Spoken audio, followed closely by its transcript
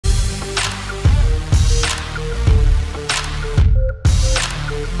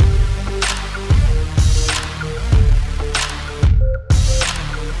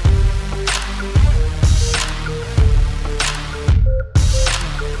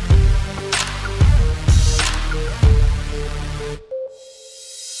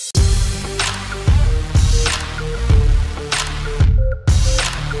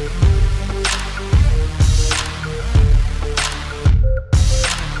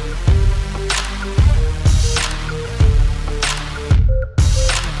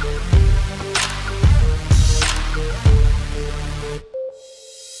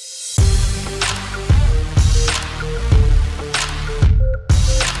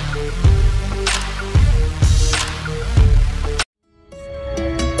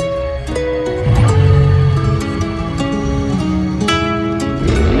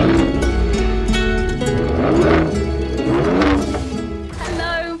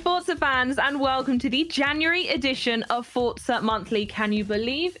fans, and welcome to the January edition of Forza Monthly. Can you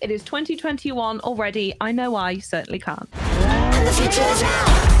believe it is 2021 already? I know I certainly can't.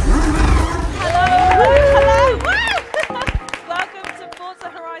 Hello! Welcome to Forza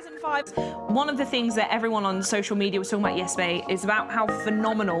Horizon 5. One of the things that everyone on social media was talking about yesterday is about how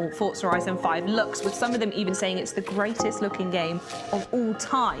phenomenal Forza Horizon 5 looks, with some of them even saying it's the greatest looking game of all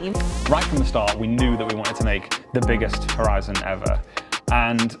time. Right from the start, we knew that we wanted to make the biggest Horizon ever.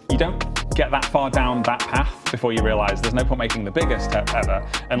 And you don't get that far down that path before you realise there's no point making the biggest ever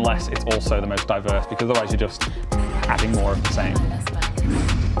unless it's also the most diverse, because otherwise you're just adding more of the same.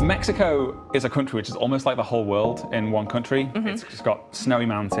 Mexico is a country which is almost like the whole world in one country. It's just got snowy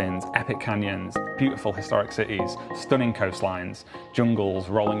mountains, epic canyons, beautiful historic cities, stunning coastlines, jungles,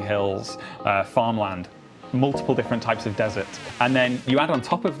 rolling hills, farmland, multiple different types of desert. And then you add on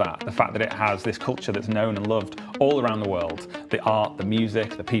top of that the fact that it has this culture that's known and loved all around the world. The art, the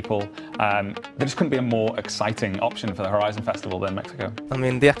music, the people. There just couldn't be a more exciting option for the Horizon Festival than Mexico. I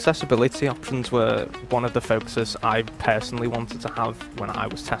mean, the accessibility options were one of the focuses I personally wanted to have when I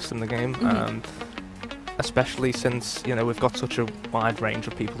was testing the game. Especially since, you know, we've got such a wide range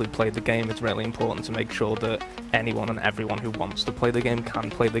of people who play the game. It's really important to make sure that anyone and everyone who wants to play the game can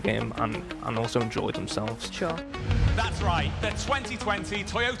play the game and also enjoy themselves. Sure. That's right, the 2020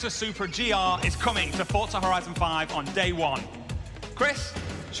 Toyota Supra GR is coming to Forza Horizon 5 on day one. Chris,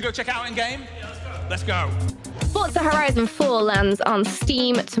 should we go check it out in game? Yeah, let's go. Forza Horizon 4 lands on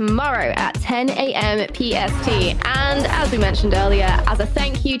Steam tomorrow at 10 AM PST. And as we mentioned earlier, as a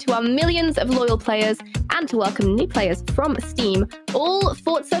thank you to our millions of loyal players and to welcome new players from Steam, all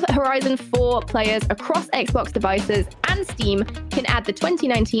Forza Horizon 4 players across Xbox devices and Steam can add the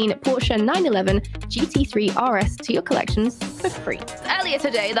 2019 Porsche 911 GT3 RS to your collections for free. Earlier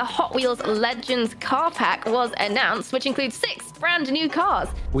today, the Hot Wheels Legends car pack was announced, which includes 6 brand new cars.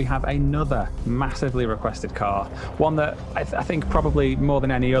 We have another massively requested car, one that I think probably more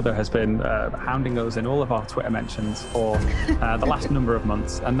than any other has been hounding us in all of our Twitter mentions for the last number of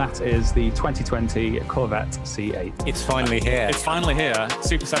months, and that is the 2020 Corvette C8. It's finally here. It's finally here.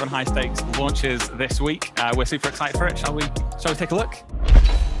 Super 7 High Stakes launches this week. We're super excited for it. Shall we take a look?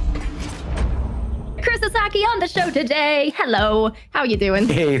 Chris Sasaki on the show today. Hello, how are you doing?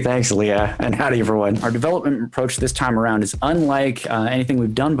 Hey, thanks, Leah, and howdy, everyone. Our development approach this time around is unlike anything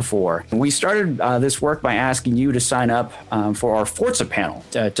we've done before. We started this work by asking you to sign up for our Forza panel,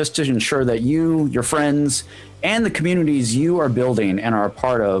 just to ensure that you, your friends, and the communities you are building and are a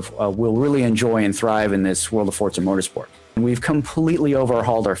part of will really enjoy and thrive in this world of Forza Motorsport. We've completely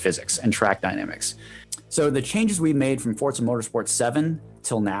overhauled our physics and track dynamics. So the changes we made from Forza Motorsport 7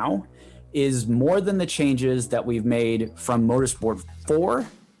 till now is more than the changes that we've made from Motorsport 4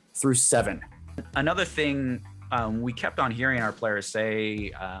 through 7. Another thing we kept on hearing our players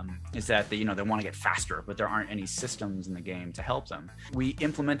say is that they want to get faster, but there aren't any systems in the game to help them. We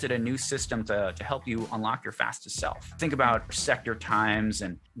implemented a new system to help you unlock your fastest self. Think about sector times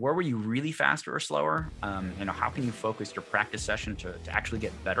and where were you really faster or slower? How can you focus your practice session to actually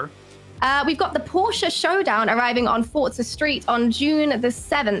get better? We've got the Porsche Showdown arriving on Forza Street on June the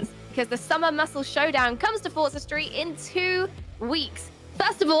 7th, because the Summer Muscle Showdown comes to Forza Street in 2 weeks.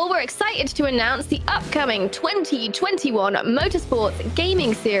 First of all, we're excited to announce the upcoming 2021 Motorsports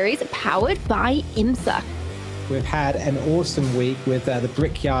Gaming Series powered by IMSA. We've had an awesome week with the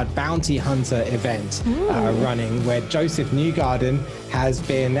Brickyard Bounty Hunter event running, where Joseph Newgarden has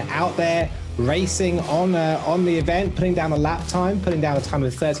been out there racing on the event, putting down a lap time, putting down a time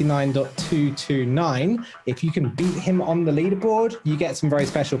of 39.229. If you can beat him on the leaderboard, you get some very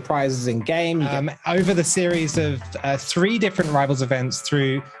special prizes in game. Over the series of 3 different Rivals events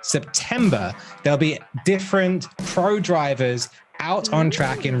through September, there'll be different pro drivers out on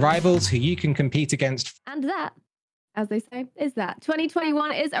track in Rivals who you can compete against. And that, as they say, is that.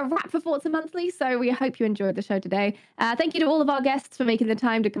 2021 is a wrap for Forza Monthly, so we hope you enjoyed the show today. Thank you to all of our guests for making the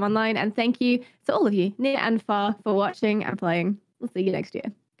time to come online, and thank you to all of you, near and far, for watching and playing. We'll see you next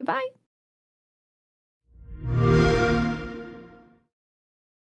year. Goodbye.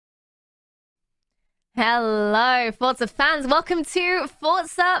 Hello, Forza fans. Welcome to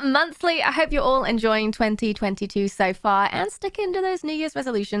Forza Monthly. I hope you're all enjoying 2022 so far and sticking to those New Year's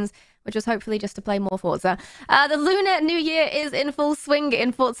resolutions, which was hopefully just to play more Forza. The Lunar New Year is in full swing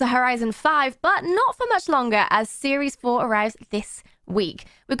in Forza Horizon 5, but not for much longer as Series 4 arrives this week.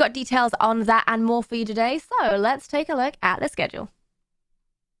 We've got details on that and more for you today, so let's take a look at the schedule.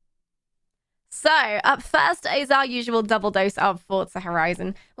 So, up first is our usual double dose of Forza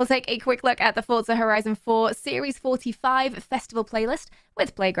Horizon. We'll take a quick look at the Forza Horizon 4 Series 45 Festival playlist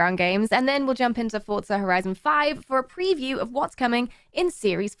with Playground Games, and then we'll jump into Forza Horizon 5 for a preview of what's coming in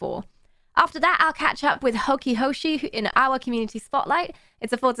Series 4. After that, I'll catch up with HokiHoshi in our community spotlight.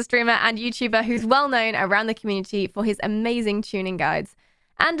 It's a Forza streamer and YouTuber who's well known around the community for his amazing tuning guides.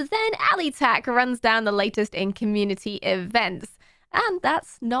 And then Ali Tak runs down the latest in community events. And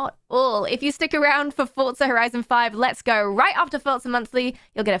that's not all. If you stick around for Forza Horizon 5 Let's Go right after Forza Monthly,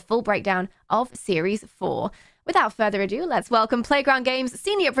 you'll get a full breakdown of Series 4. Without further ado, let's welcome Playground Games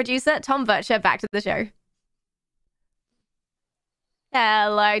senior producer Tom Butcher back to the show.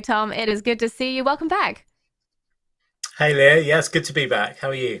 Hello, Tom. It is good to see you. Welcome back. Hey, Leah. Yeah, it's good to be back. How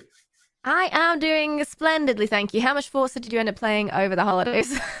are you? I am doing splendidly, thank you. How much Forza did you end up playing over the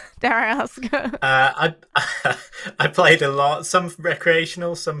holidays? Dare I ask? I played a lot, some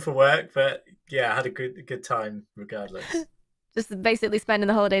recreational, some for work, but yeah, I had a good time regardless. Just basically spending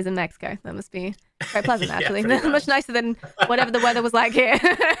the holidays in Mexico. That must be very pleasant, actually. Yeah, much nicer than whatever the weather was like here.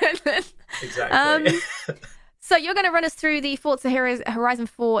 Exactly. So you're going to run us through the Forza Horizon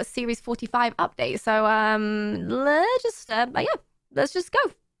 4 Series 45 update. So let's just go.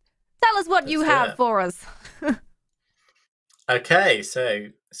 Tell us what you have for us. Okay, so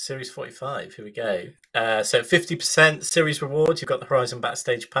Series 45, here we go. So 50% Series reward, you've got the Horizon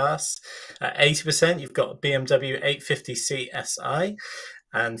Backstage Pass. 80%, you've got BMW 850C Si.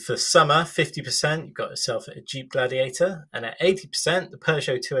 And for summer, 50%, you've got yourself a Jeep Gladiator. And at 80%, the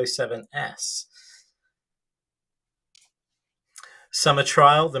Peugeot 207S. Summer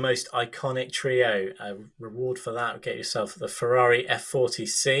trial, the most iconic trio. Reward for that will get yourself the Ferrari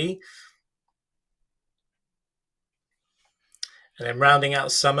F40C. And then rounding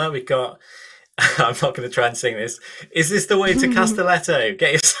out summer, we've got, I'm not going to try and sing this. Is this the way to Castelletto?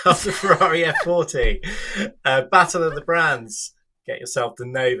 Get yourself the Ferrari F40. Battle of the Brands. Get yourself the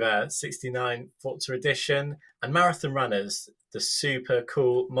Nova 69 Forza Edition. And Marathon Runners, the super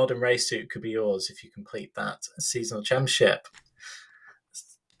cool modern race suit could be yours if you complete that seasonal championship.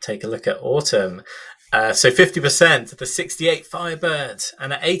 Take a look at autumn. So 50%, the 68 Firebird,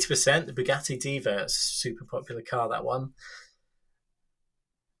 and at 80%, the Bugatti Diva. It's a super popular car, that one.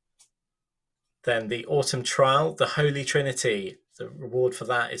 Then the autumn trial, the Holy Trinity. The reward for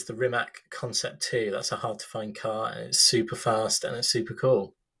that is the Rimac Concept 2. That's a hard to find car, and it's super fast and it's super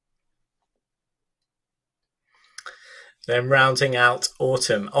cool. Then rounding out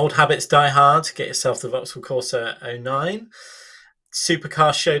autumn, Old Habits Die Hard. Get yourself the Vauxhall Corsa 09.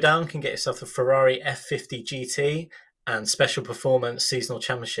 Supercar Showdown can get yourself a Ferrari F50 GT, and Special Performance Seasonal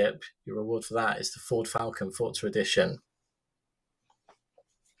Championship. Your reward for that is the Ford Falcon Forza Edition.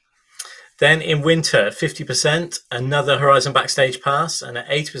 Then in winter, 50%, another Horizon Backstage Pass, and at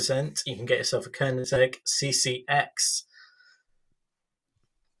 80%, you can get yourself a Koenigsegg CCX.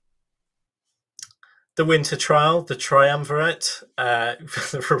 The winter trial, the Triumvirate,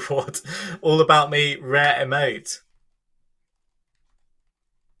 the reward, All About Me Rare Emote.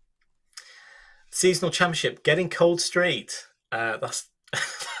 Seasonal Championship, Getting Cold Street. That's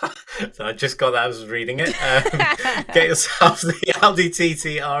so I just got that. I was reading it. Get yourself the Audi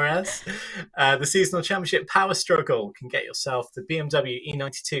TT RS. The Seasonal Championship Power Struggle can get yourself the BMW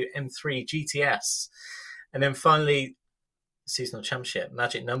E92 M3 GTS. And then finally, Seasonal Championship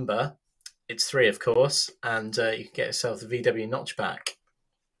Magic Number. It's 3, of course, and you can get yourself the VW Notchback.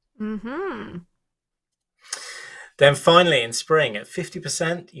 Mm-hmm. Then finally, in spring, at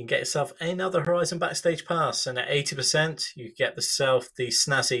 50%, you can get yourself another Horizon Backstage Pass. And at 80%, you get the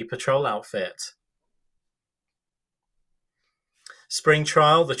snazzy patrol outfit. Spring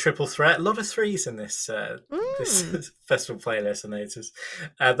trial, the triple threat. A lot of threes in this this festival playlist, I noticed.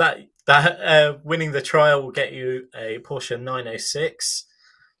 Winning the trial will get you a Porsche 906.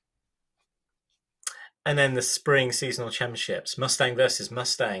 And then the spring seasonal championships, Mustang versus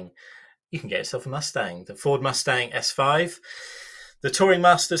Mustang. You can get yourself a Mustang, the Ford Mustang S5. The Touring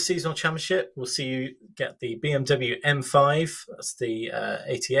Masters Seasonal Championship will see you get the BMW M5, that's the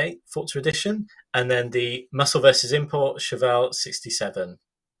 88 Forza Edition, and then the Muscle vs. Import Chevelle 67.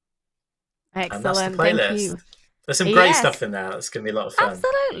 Excellent, and that's the playlist. Thank you. There's some great stuff in there. That's going to be a lot of fun.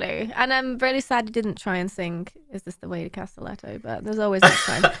 Absolutely. And I'm really sad you didn't try and sing Is This the Way to Castelletto, but there's always next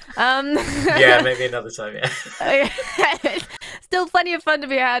time. Yeah, maybe another time, yeah. Still plenty of fun to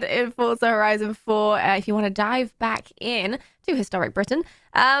be had in Forza Horizon 4 if you want to dive back in to historic Britain.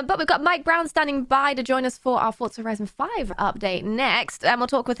 But we've got Mike Brown standing by to join us for our Forza Horizon 5 update next. And we'll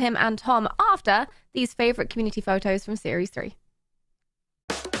talk with him and Tom after these favourite community photos from Series 3.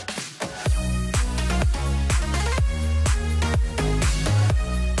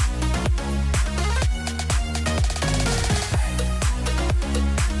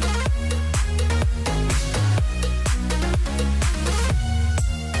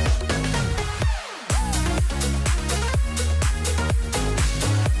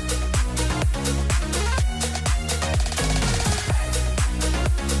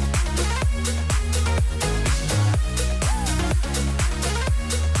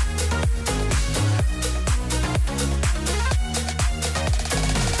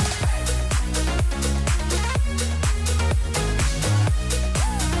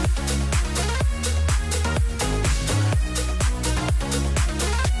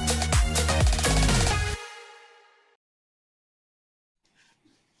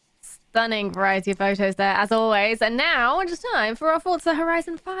 Stunning variety of photos there, as always. And now it's time for our Forza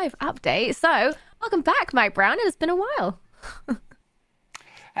Horizon 5 update. So, welcome back, Mike Brown. It has been a while.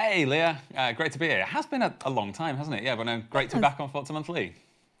 Hey, Leah. Great to be here. It has been a long time, hasn't it? Yeah, but no, great to be back on Forza Monthly.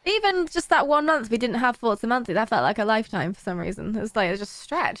 Even just that 1 month we didn't have Forza Monthly, that felt like a lifetime for some reason. It was like it just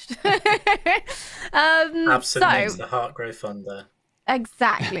stretched. Absent makes the heart grow fonder.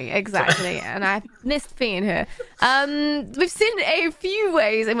 Exactly. And I missed being here. We've seen a few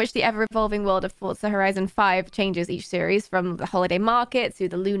ways in which the ever-evolving world of Forza Horizon 5 changes each series, from the holiday market to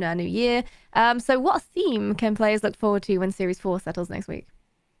the Lunar New Year. So what theme can players look forward to when Series 4 settles next week?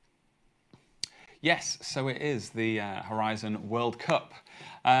 Yes, so it is the Horizon World Cup.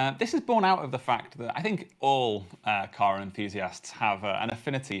 This is born out of the fact that I think all car enthusiasts have an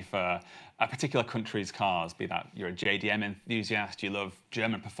affinity for a particular country's cars, be that you're a JDM enthusiast, you love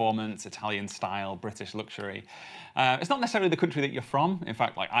German performance, Italian style, British luxury. It's not necessarily the country that you're from. In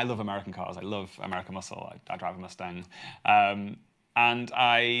fact, like, I love American cars. I love American muscle. I drive a Mustang. And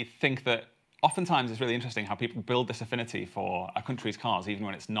I think that oftentimes it's really interesting how people build this affinity for a country's cars, even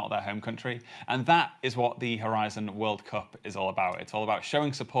when it's not their home country. And that is what the Horizon World Cup is all about. It's all about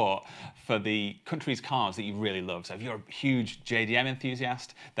showing support for the country's cars that you really love. So if you're a huge JDM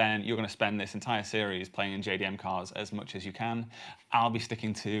enthusiast, then you're going to spend this entire series playing in JDM cars as much as you can. I'll be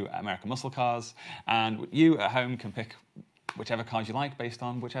sticking to American muscle cars, and you at home can pick whichever cars you like based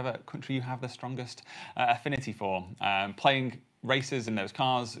on whichever country you have the strongest affinity for. Playing races in those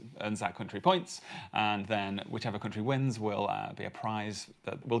cars earns that country points, and then whichever country wins will be a prize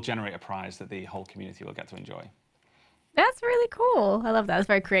that will generate a prize that the whole community will get to enjoy. That's really cool. I love that. It's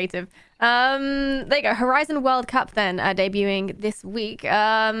very creative. There you go. Horizon World Cup then debuting this week.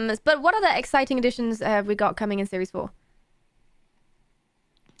 But what other exciting additions have we got coming in Series 4?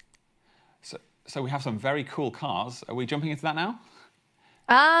 So we have some very cool cars. Are we jumping into that now?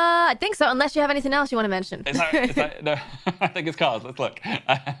 I think so, unless you have anything else you want to mention. Is that, no, I think it's cars. Let's look.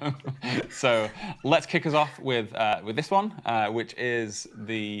 So let's kick us off with this one, which is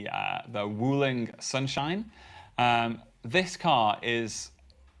the Wuling Sunshine. This car is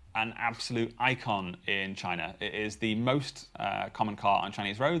an absolute icon in China. It is the most common car on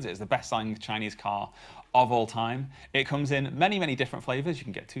Chinese roads. It is the best-selling Chinese car of all time. It comes in many different flavors. You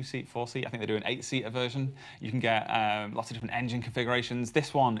can get 2-seat, 4-seat. I think they do an 8-seater version. You can get lots of different engine configurations.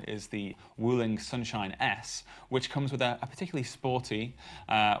 This one is the Wuling Sunshine S, which comes with a particularly sporty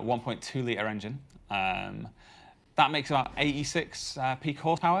 1.2-litre engine. That makes about 86 peak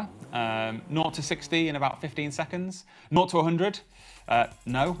horsepower. 0 to 60 in about 15 seconds. 0 to 100.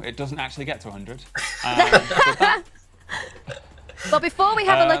 No, it doesn't actually get to 100. Well, before we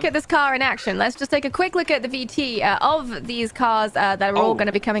have a look at this car in action, let's just take a quick look at the VT of these cars that are all going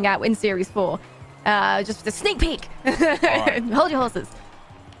to be coming out in Series 4. Just a sneak peek. Right. Hold your horses.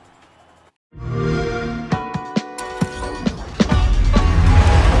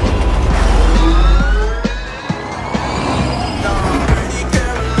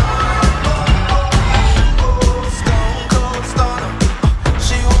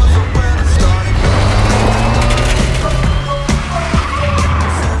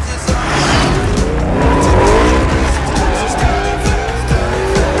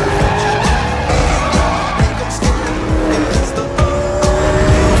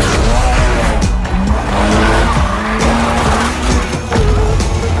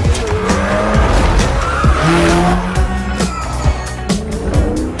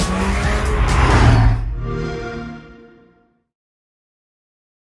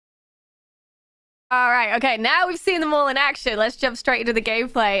 All right, okay, now we've seen them all in action. Let's jump straight into the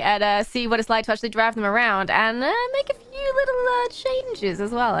gameplay and see what it's like to actually drive them around and make a few little changes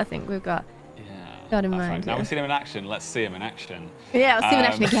as well, I think we've got in mind. Right. Now we've seen them in action, let's see them in action. Yeah, let's see them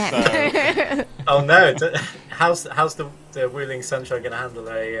in action again. So... Oh no, how's the Wuling Sunshine going to handle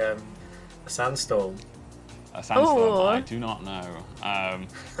a sandstorm? A sandstorm? Ooh. I do not know.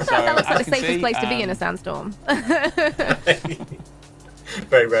 So, that looks like the safest place to be in a sandstorm.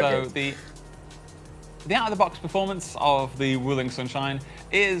 Very rugged. So the out-of-the-box performance of the Wuling Sunshine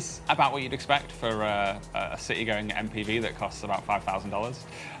is about what you'd expect for a city-going MPV that costs about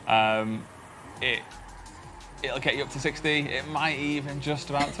 $5,000. It'll get you up to 60. It might even just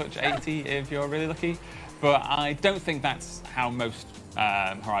about touch 80 if you're really lucky. But I don't think that's how most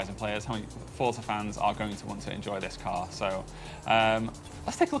Horizon players, how many Forza fans are going to want to enjoy this car. So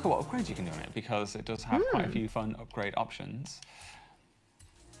let's take a look at what upgrades you can do on it, because it does have quite a few fun upgrade options.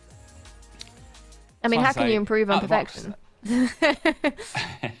 I mean, how can you improve on perfection?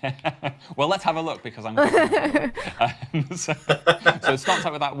 Well, let's have a look because I'm. So it starts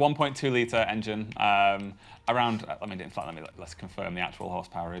out with that 1.2 litre engine. Around, let's confirm the actual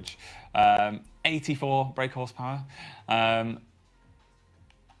horsepowerage. 84 brake horsepower.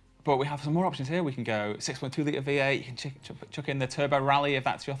 But we have some more options here. We can go 6.2 litre V8. You can chuck in the Turbo Rally if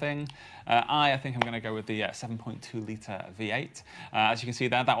that's your thing. I think I'm going to go with the 7.2 litre V8. As you can see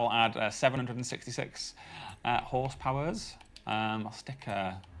there, that will add 766 horsepowers. I'll stick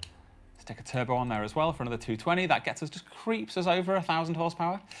a turbo on there as well for another 220. That gets us, just creeps us over 1,000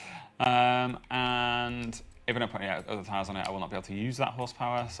 horsepower. And if I don't put any other tyres on it, I will not be able to use that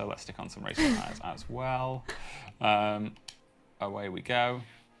horsepower. So let's stick on some racing tyres as well. Away we go.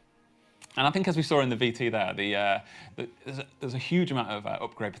 And I think, as we saw in the VT there, there's a huge amount of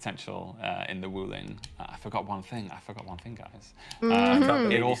upgrade potential in the Wuling. I forgot one thing, guys.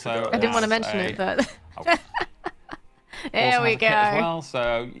 It also I didn't want to mention it, but there we go. As well,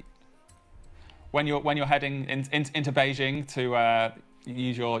 so when you're heading into Beijing to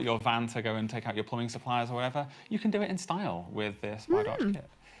use your van to go and take out your plumbing supplies or whatever, you can do it in style with this wide arch kit.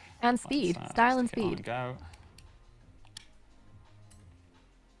 And speed, style and speed. Go.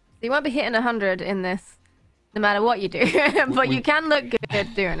 You won't be hitting 100 in this, no matter what you do, but you can look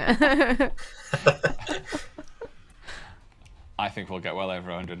good doing it. I think we'll get well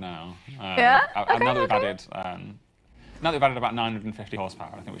over 100 now. Yeah. Okay, now that we've added about 950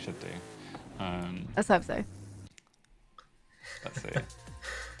 horsepower, I think we should do. Let's hope so. Let's see.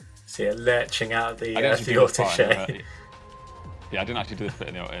 See it lurching out of the auto show. Yeah, I didn't actually do this bit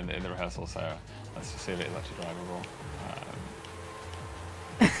in the rehearsal, so let's just see if it is actually drivable.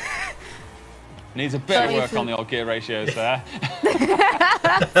 Needs a bit of work on the old gear ratios there.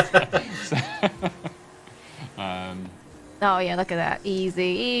 Oh yeah, look at that. Easy,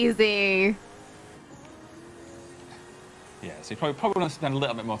 easy. Yeah, so you probably want to spend a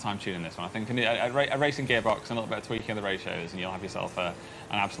little bit more time tuning this one. I think a racing gearbox and a little bit of tweaking of the ratios, and you'll have yourself an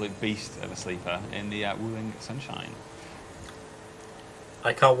absolute beast of a sleeper in the Wuling Sunshine.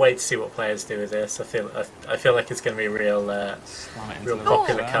 I can't wait to see what players do with this. I feel like it's going to be a real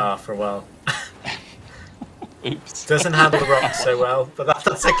popular car for a while. Oops. Doesn't handle the rocks so well, but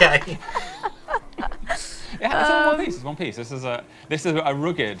that's okay. Yeah, it's one piece. This is a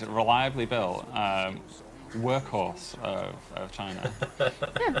rugged, reliably built workhorse of China.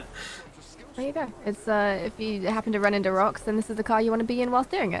 Yeah. There you go. It's if you happen to run into rocks, then this is the car you want to be in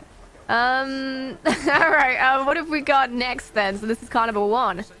whilst doing it. All right. What have we got next then? So this is car number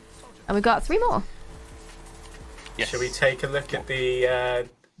 1, and we've got 3 more. Yes. Should we take a look at the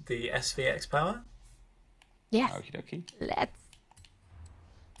SVX power? Yes. Okie dokie. Let's.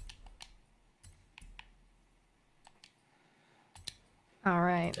 All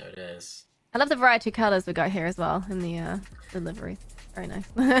right. There it is. I love the variety of colours we got here as well in the liveries. Very nice.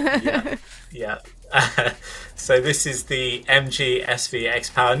 Yeah. So this is the MG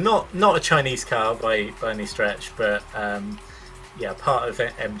SVX power. Not a Chinese car by any stretch, but yeah, part of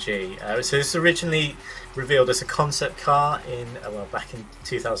MG. So this was originally revealed as a concept car back in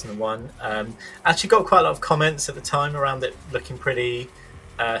 2001. Actually got quite a lot of comments at the time around it looking pretty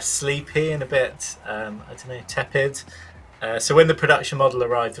sleepy and a bit I don't know, tepid. So when the production model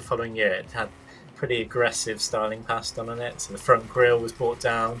arrived the following year, it had pretty aggressive styling passed on it. So the front grille was brought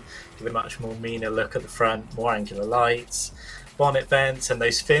down, give a much more meaner look at the front, more angular lights, bonnet vents, and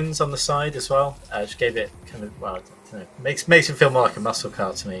those fins on the side as well. Which gave it kind of, well, I don't know, makes it feel more like a muscle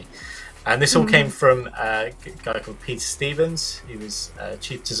car to me. And this all came from a guy called Peter Stevens, who was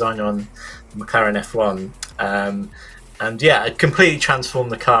chief designer on the McLaren F1. And yeah, it completely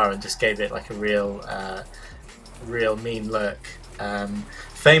transformed the car and just gave it like a real mean look.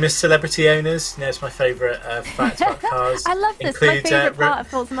 Famous celebrity owners, you know, it's my favourite fact about cars. I love this, my favourite part of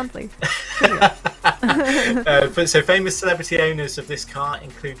Forza Monthly. But so famous celebrity owners of this car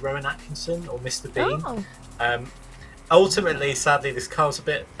include Rowan Atkinson or Mr. Bean. Oh. Ultimately, sadly, this car's a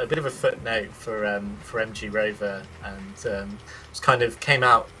bit of a footnote for MG Rover, and it kind of came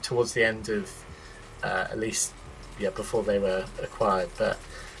out towards the end of at least before they were acquired. But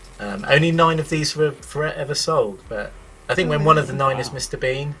only 9 of these were ever sold. But I think when one of the 9 is Mr.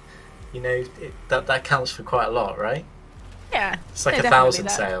 Bean, you know, that counts for quite a lot, right? Yeah, it's like 1,000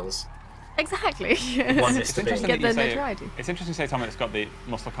 sales. Exactly. One Mr. Bean. Get the notoriety. It's interesting to say, Tom, it's got the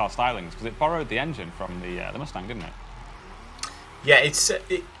muscle car stylings because it borrowed the engine from the Mustang, didn't it? Yeah, so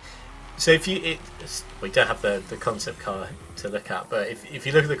if we don't have the concept car to look at, but if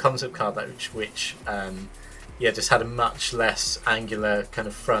you look at the concept car, which just had a much less angular kind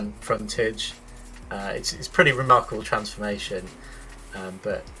of frontage, it's pretty remarkable transformation.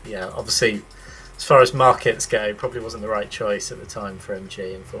 But yeah, obviously as far as markets go, probably wasn't the right choice at the time for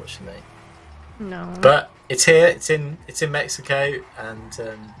MG, unfortunately. No. But it's here. It's in Mexico, and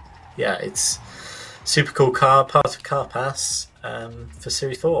yeah, it's super cool car, part of Car Pass for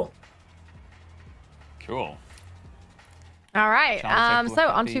Series 4. Cool. All right. Shall we take a look So at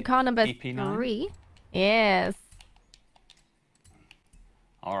on the to car number EP9? 3. Yes.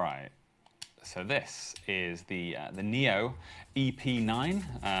 All right. So this is the Neo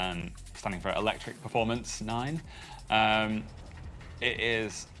EP9, standing for Electric Performance 9. It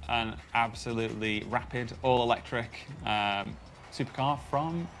is an absolutely rapid, all-electric supercar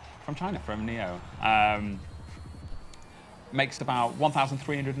from China, from Neo. Makes about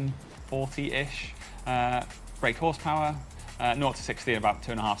 1,340-ish brake horsepower, 0 to 60 in about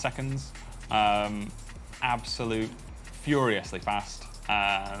 2.5 seconds. Absolute furiously fast.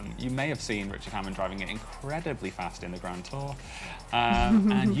 You may have seen Richard Hammond driving it incredibly fast in the Grand Tour,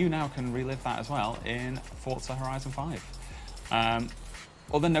 and you now can relive that as well in Forza Horizon 5.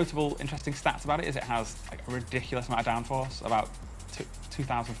 Other notable, interesting stats about it is it has like a ridiculous amount of downforce, about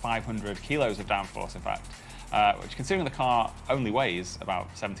 2,500 kilos of downforce, in fact, which, considering the car only weighs about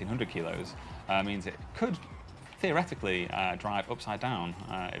 1,700 kilos, means it could theoretically drive upside down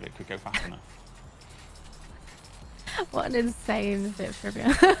if it could go fast enough. What an insane bit of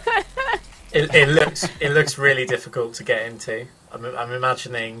trivia. It looks really difficult to get into. I'm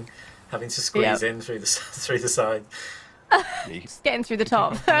imagining having to squeeze in through the side. Just getting through the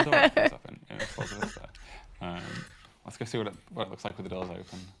top. Let's go see what it looks like with the doors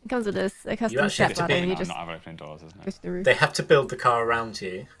open. It comes with this a custom actually step have to ladder. be- You just Not have opening doors, isn't go it? to the roof. They have to build the car around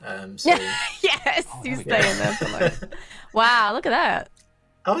you. So Yes, you there we stay go. in there for like. Wow, look at that.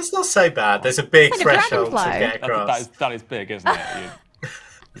 oh, it's not so bad. There's a big It's like a threshold to dragonfly. get across. That is big, isn't it?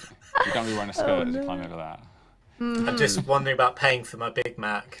 You don't be wearing a skirt as you climb over that. I'm just wondering about paying for my Big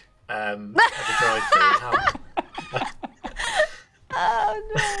Mac at the drive-thru. Oh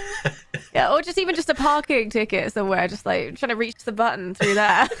no. Yeah, or just even just a parking ticket somewhere, just like trying to reach the button through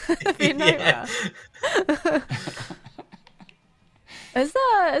there. It'd be a nightmare. It's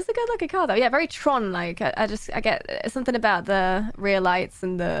a good looking car though. Yeah, very Tron like. I get something about the rear lights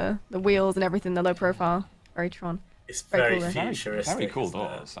and the wheels and everything, the low profile. Very Tron. It's Very very cool, futuristic. Very cool isn't it?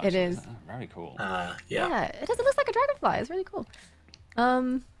 doors. It is. Very cool. Yeah. Yeah, it does. It looks like a dragonfly. It's really cool.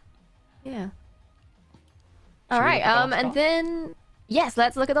 Yeah. All we right. look at the last And car? then yes,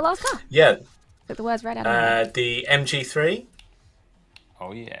 let's look at the last car. Yeah. Took the words right out of my mouth. The MG3.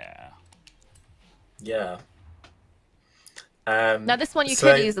 Oh yeah. Yeah. Now this one you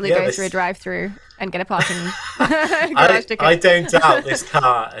so, could easily yeah, go this- through a drive-through and get a parking garage ticket. I don't doubt this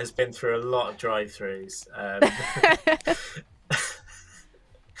car has been through a lot of drive-thrus.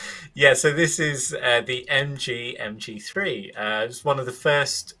 Yeah, so this is the MG3. It's one of the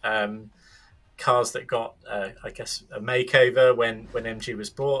first cars that got, I guess, a makeover when MG was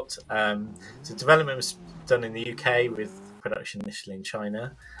bought. So development was done in the UK with production initially in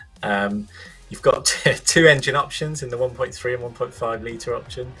China. You've got two engine options in the 1.3 and 1.5 litre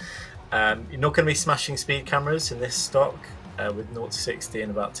option. You're not going to be smashing speed cameras in this stock with 0 to 60 in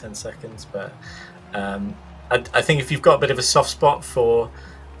about 10 seconds. But I think if you've got a bit of a soft spot for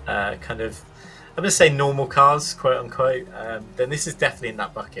kind of, I'm going to say normal cars, quote unquote, then this is definitely in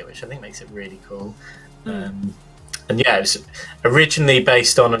that bucket, which I think makes it really cool. And yeah, it was originally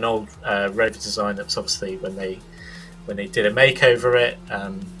based on an old Rover design that was obviously when they did a makeover it,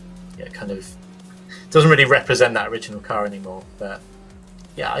 yeah, kind of doesn't really represent that original car anymore. But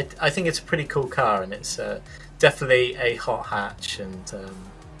yeah, I think it's a pretty cool car, and it's definitely a hot hatch, and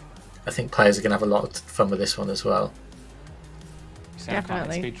I think players are going to have a lot of fun with this one as well. You say I can't hit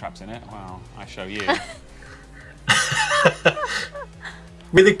Definitely. speed traps in it? Well, I show you.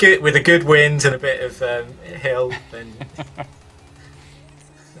 With a good wind and a bit of hill, then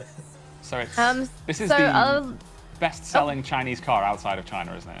So it's this is so the best-selling Chinese car outside of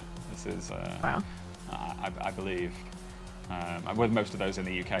China, isn't it? This is Wow. I believe. With most of those in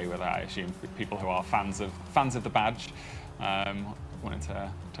the UK, where I assume people who are fans of the badge, wanted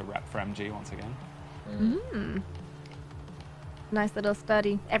to rep for MG once again. Nice little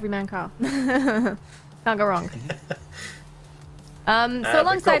sturdy everyman car. Can't go wrong. So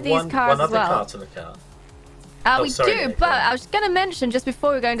alongside these cars one as other well. car to look at. We sorry, do, Nick, but go on. I was going to mention just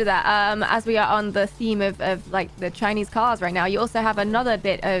before we go into that, as we are on the theme of like the Chinese cars right now, you also have another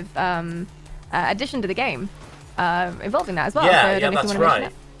bit of addition to the game involving that as well. Yeah, so I yeah, don't know if you that's want to mention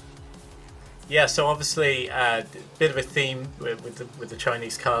right. Yeah, so obviously a bit of a theme with the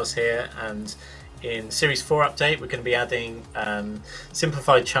Chinese cars here, and in Series 4 update, we're going to be adding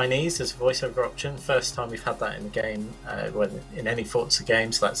simplified Chinese as a voiceover option. First time we've had that in the game, in any Forza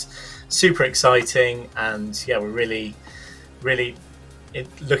game, so that's super exciting. And yeah, we're really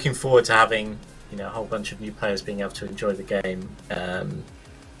looking forward to having a whole bunch of new players being able to enjoy the game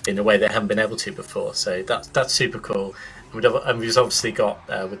in a way they haven't been able to before. So that's super cool. And we've obviously got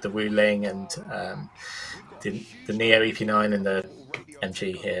with the Wu Ling and the Neo EP9 and the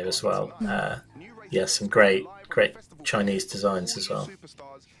MG here as well. Yeah, some great Chinese designs as well.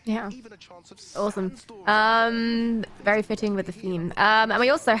 Yeah, awesome. Very fitting with the theme. And we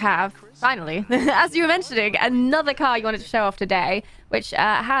also have, finally, as you were mentioning, another car you wanted to show off today, which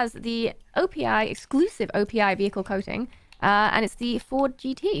has the exclusive OPI vehicle coating, and it's the Ford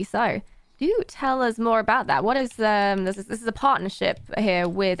GT. So do tell us more about that. What is this is a partnership here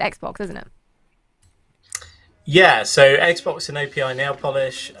with Xbox, isn't it? Yeah, so Xbox and OPI Nail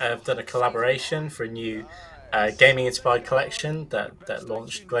Polish have done a collaboration for a new gaming-inspired collection that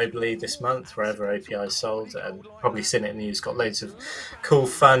launched globally this month, wherever OPI is sold. Probably seen it in the news. Got loads of cool,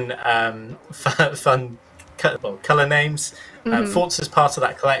 fun color names. Forza's part of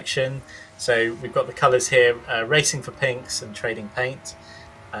that collection. So we've got the colors here: racing for pinks and trading paint.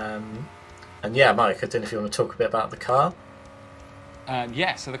 And yeah, Mike, I don't know if you want to talk a bit about the car.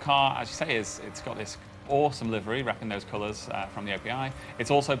 Yeah, so the car, as you say, it's got this awesome livery wrapping those colours from the OPI.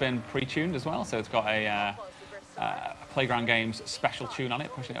 It's also been pre-tuned as well, so it's got a Playground Games special tune on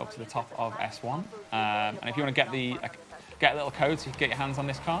it, pushing it up to the top of S1. And if you want to get a little code so you can get your hands on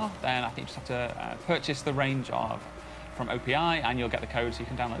this car, then I think you just have to purchase the range from OPI, and you'll get the code so you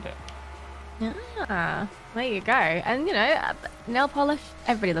can download it. Yeah, there you go. And nail polish.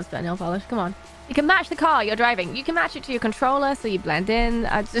 Everybody loves that nail polish. Come on. You can match the car you're driving. You can match it to your controller so you blend in.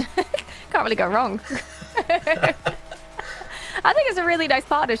 I just can't really go wrong. I think it's a really nice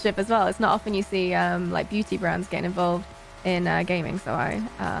partnership as well. It's not often you see like beauty brands getting involved in gaming, so I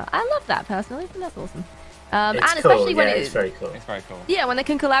love that personally. I think that's awesome. And especially when it's very cool. It's very cool. Yeah, when they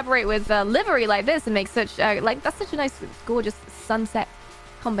can collaborate with livery like this and make such that's such a nice, gorgeous sunset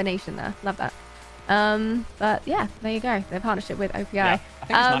combination there. Love that. But yeah, there you go. Their partnership with OPI. Yeah,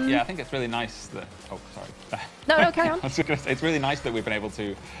 I think it's really nice that. Oh, sorry. No, carry on. It's really nice that we've been able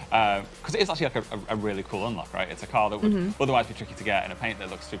to, because it is actually like a really cool unlock, right? It's a car that would otherwise be tricky to get in a paint that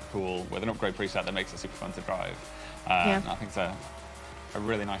looks super cool with an upgrade preset that makes it super fun to drive. And I think it's a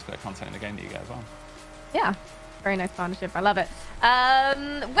really nice bit of content in the game that you get as well. Yeah, very nice partnership. I love it.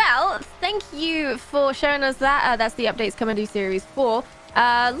 Well, thank you for showing us that. That's the updates coming to Series 4.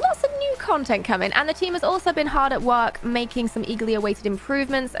 Lots of new content coming, and the team has also been hard at work making some eagerly awaited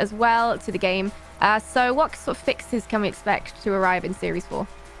improvements as well to the game. So what sort of fixes can we expect to arrive in Series 4?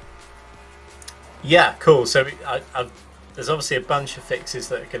 Yeah, cool. So there's obviously a bunch of fixes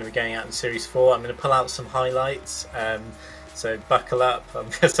that are going to be going out in Series 4. I'm going to pull out some highlights, so buckle up. I'm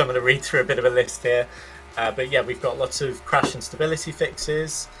going to read through a bit of a list here. But yeah, we've got lots of crash and stability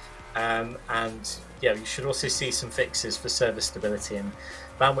fixes, and yeah, you should also see some fixes for server stability and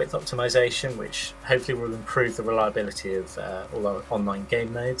bandwidth optimization, which hopefully will improve the reliability of all our online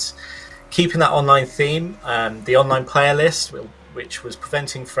game modes. Keeping that online theme, the online player list, which was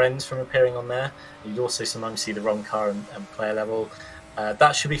preventing friends from appearing on there. You'd also sometimes see the wrong car and player level.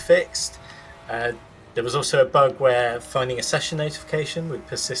 That should be fixed. There was also a bug where finding a session notification would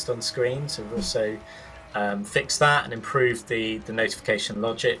persist on screen, so we've also fixed that and improved the notification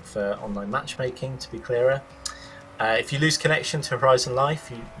logic for online matchmaking to be clearer. If you lose connection to Horizon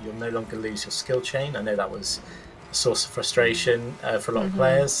Life, you'll no longer lose your skill chain. I know that was a source of frustration for a lot of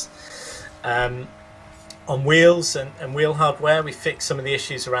players. On wheels and wheel hardware, we fixed some of the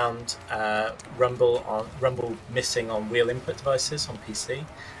issues around rumble missing on wheel input devices on PC,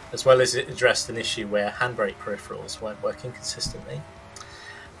 as well as it addressed an issue where handbrake peripherals weren't working consistently.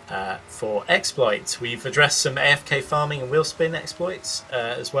 For exploits, we've addressed some AFK farming and wheel spin exploits,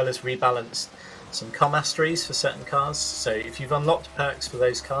 as well as rebalanced some car masteries for certain cars. So if you've unlocked perks for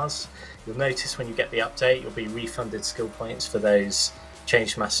those cars, you'll notice when you get the update, you'll be refunded skill points for those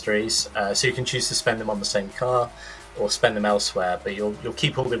changed masteries. So you can choose to spend them on the same car or spend them elsewhere, but you'll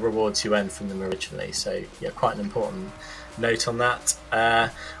keep all the rewards you earned from them originally. So yeah, quite an important note on that.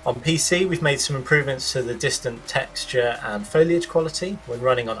 On PC, we've made some improvements to the distant texture and foliage quality when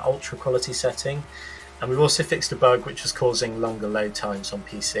running on ultra quality setting, and we've also fixed a bug which was causing longer load times on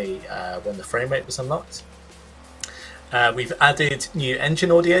PC when the frame rate was unlocked. We've added new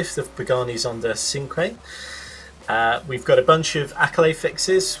engine audio for the Pagani's on the Synchro. We've got a bunch of accolade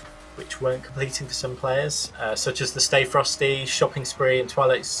fixes which weren't completing for some players, such as the Stay Frosty, Shopping Spree and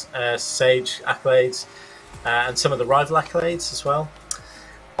Twilight Sage accolades, and some of the rival accolades as well.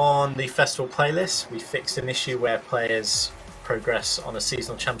 On the festival playlist, we fixed an issue where players' progress on a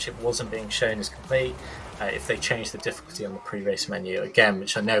seasonal championship wasn't being shown as complete if they changed the difficulty on the pre-race menu, again,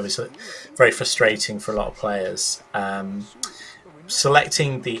 which I know is very frustrating for a lot of players.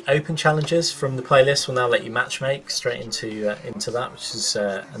 Selecting the open challenges from the playlist will now let you matchmake straight into that, which is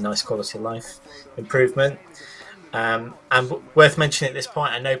a nice quality of life improvement. And worth mentioning at this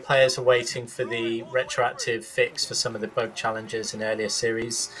point, I know players are waiting for the retroactive fix for some of the bug challenges in earlier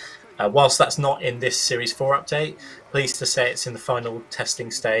series. Whilst that's not in this Series 4 update, pleased to say it's in the final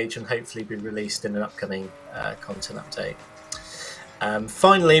testing stage and hopefully be released in an upcoming content update.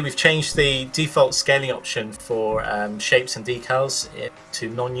 Finally, we've changed the default scaling option for shapes and decals to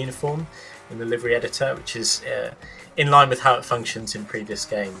non-uniform in the livery editor, which is in line with how it functions in previous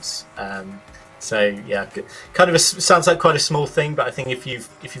games. So yeah, kind of sounds like quite a small thing, but I think if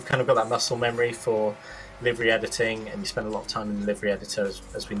you've kind of got that muscle memory for livery editing and you spend a lot of time in the livery editor,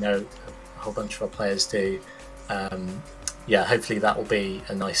 as we know a whole bunch of our players do, yeah, hopefully that will be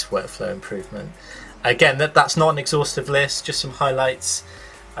a nice workflow improvement. Again, that's not an exhaustive list, just some highlights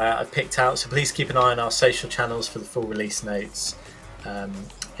I've picked out, so please keep an eye on our social channels for the full release notes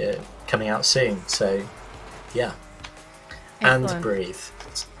coming out soon. So yeah. Excellent. And breathe.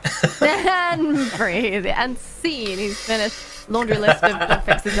 And breathe. And scene. He's finished. Laundry list of bug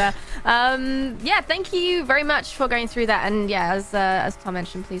fixes there. Yeah, thank you very much for going through that. And yeah, as Tom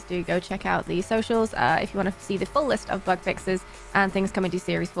mentioned, please do go check out the socials if you want to see the full list of bug fixes and things coming to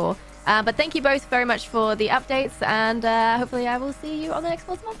Series 4. But thank you both very much for the updates, and hopefully I will see you on the next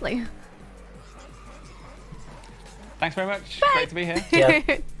Forza Monthly. Thanks very much. Bye. Great to be here.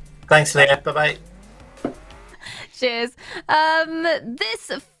 Yeah. Thanks, Leah. Bye-bye. Cheers.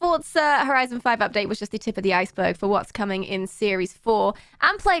 This Forza Horizon 5 update was just the tip of the iceberg for what's coming in Series 4,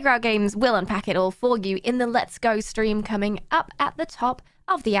 and Playground Games will unpack it all for you in the Let's Go stream coming up at the top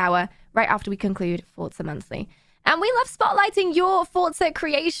of the hour, right after we conclude Forza Monthly. And we love spotlighting your Forza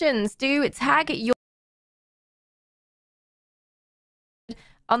creations. Do tag your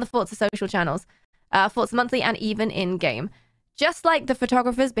on the Forza social channels, Forza Monthly, and even in-game. Just like the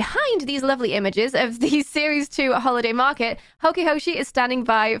photographers behind these lovely images of the Series 2 holiday market, HokiHoshi is standing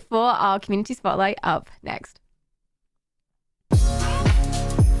by for our community spotlight up next.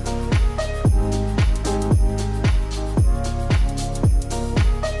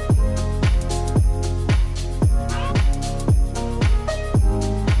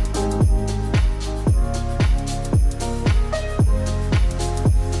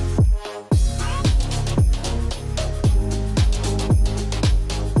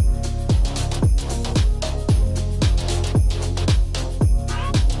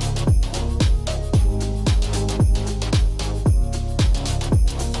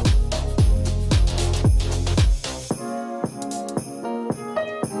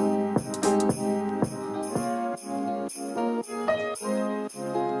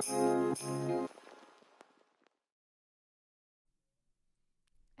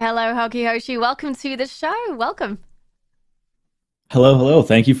 Hello, HokiHoshi. Welcome to the show. Welcome. Hello, hello.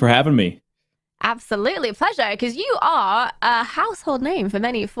 Thank you for having me. Absolutely a pleasure, because you are a household name for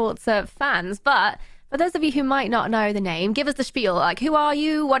many Forza fans. But for those of you who might not know the name, give us the spiel. Like, who are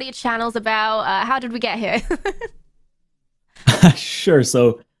you? What are your channels about? How did we get here? Sure.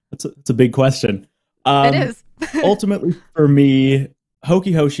 So it's a big question. It is. Ultimately, for me,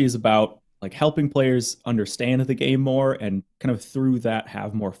 HokiHoshi is about like helping players understand the game more and kind of through that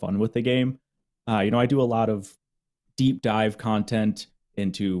have more fun with the game. You know, I do a lot of deep dive content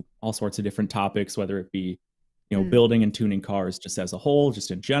into all sorts of different topics, whether it be, you know, building and tuning cars just as a whole,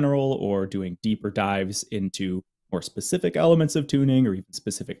 just in general, or doing deeper dives into more specific elements of tuning or even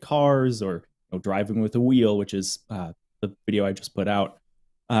specific cars, or, you know, driving with a wheel, which is the video I just put out.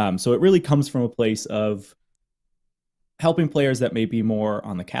 So it really comes from a place of helping players that may be more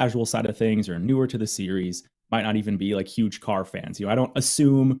on the casual side of things or newer to the series, might not even be like huge car fans. You know, I don't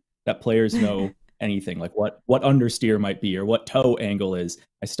assume that players know anything like what understeer might be or what toe angle is.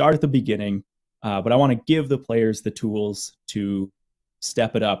 I start at the beginning, but I want to give the players the tools to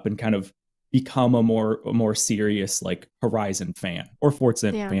step it up and kind of become a more serious like Horizon fan or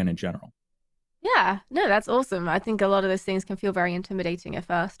Forza fan in general. Yeah, no, that's awesome. I think a lot of those things can feel very intimidating at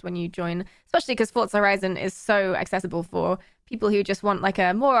first when you join, especially because Forza Horizon is so accessible for people who just want like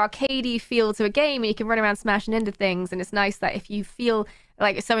a more arcadey feel to a game, and you can run around smashing into things. And it's nice that if you feel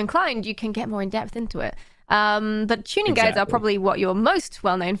like so inclined, you can get more in depth into it. But tuning guides are probably what you're most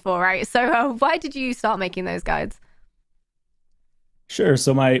well known for, right? So why did you start making those guides? Sure.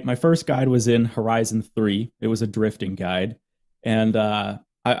 So my first guide was in Horizon 3. It was a drifting guide. And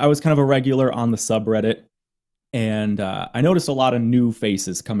I was kind of a regular on the subreddit. And I noticed a lot of new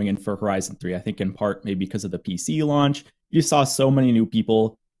faces coming in for Horizon 3. I think in part maybe because of the PC launch. You saw so many new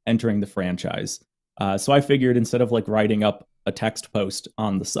people entering the franchise. So I figured instead of like writing up a text post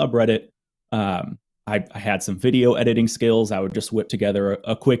on the subreddit, I had some video editing skills. I would just whip together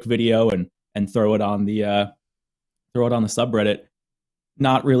a quick video and throw it on the subreddit,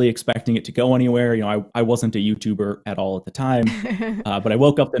 not really expecting it to go anywhere. You know, I wasn't a YouTuber at all at the time, but I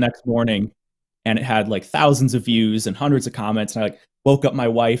woke up the next morning and it had like thousands of views and hundreds of comments. And I like woke up my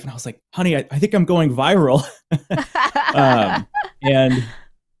wife and I was like, honey, I think I'm going viral. And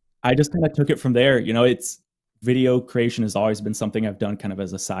I just kind of took it from there. You know, video creation has always been something I've done kind of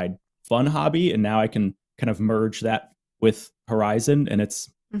as a side fun hobby. And now I can kind of merge that with Horizon, and it's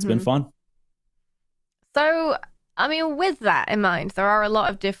been fun. So, I mean, with that in mind, there are a lot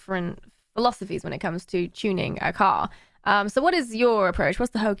of different philosophies when it comes to tuning a car. So what is your approach?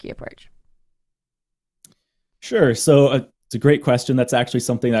 What's the Hoki approach? Sure. So it's a great question. That's actually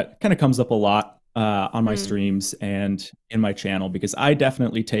something that kind of comes up a lot on my streams and in my channel, because I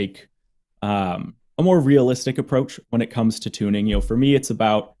definitely take a more realistic approach when it comes to tuning. You know, for me, it's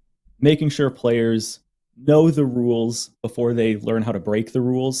about making sure players know the rules before they learn how to break the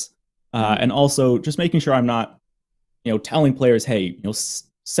rules. And also just making sure I'm not, you know, telling players, hey, you know,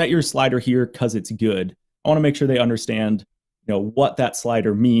 set your slider here because it's good. I want to make sure they understand, you know, what that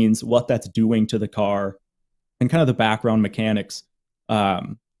slider means, what that's doing to the car, and kind of the background mechanics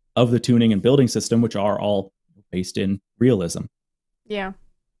of the tuning and building system, which are all based in realism. Yeah.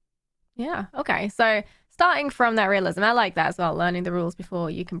 Yeah. Okay. So starting from that realism, I like that as well, learning the rules before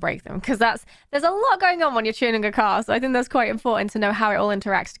you can break them, because there's a lot going on when you're tuning a car. So I think that's quite important to know how it all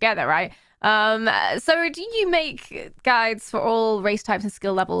interacts together, right? So do you make guides for all race types and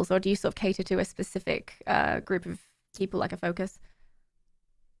skill levels, or do you sort of cater to a specific group of people, like a focus?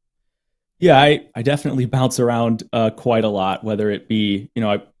 Yeah, I definitely bounce around quite a lot, whether it be, you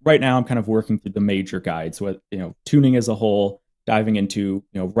know, right now I'm kind of working through the major guides, with, you know, tuning as a whole, diving into,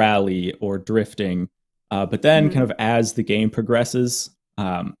 you know, rally or drifting. But then kind of as the game progresses,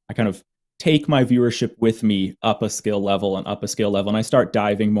 I kind of take my viewership with me up a skill level and up a skill level. And I start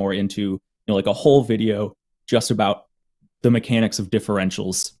diving more into, you know, like a whole video just about the mechanics of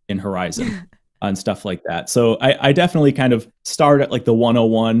differentials in Horizon and stuff like that. So I definitely kind of start at like the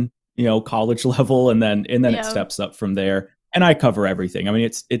 101, you know, college level, and then it steps up from there. And I cover everything. I mean,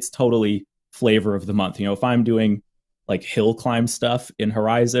 it's totally flavor of the month. You know, if I'm doing like hill climb stuff in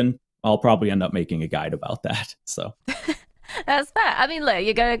Horizon, I'll probably end up making a guide about that. So that's fair. I mean, look,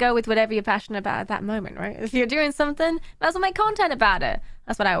 you're going to go with whatever you're passionate about at that moment, right? If you're doing something, might as well make content about it.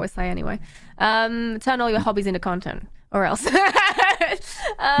 That's what I always say anyway. Turn all your hobbies into content, or else.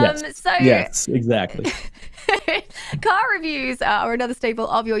 Yes, exactly. Car reviews are another staple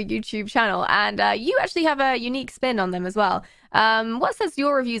of your YouTube channel, and you actually have a unique spin on them as well. What sets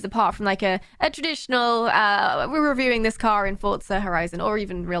your reviews apart from like a traditional, we're reviewing this car in Forza Horizon, or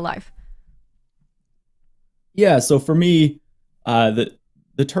even real life? Yeah, so for me,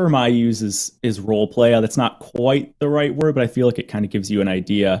 the term I use is role play. That's not quite the right word, but I feel like it kind of gives you an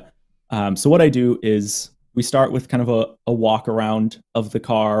idea. So what I do is we start with kind of a walk around of the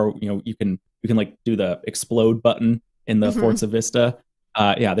car. You know, you can like do the explode button in the Forza Vista.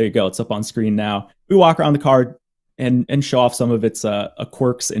 Yeah, there you go. It's up on screen now. We walk around the car and show off some of its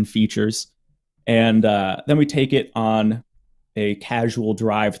quirks and features, and then we take it on a casual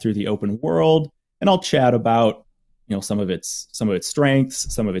drive through the open world, and I'll chat about, you know, some of its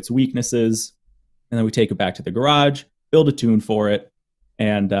strengths, some of its weaknesses, and then we take it back to the garage, build a tune for it,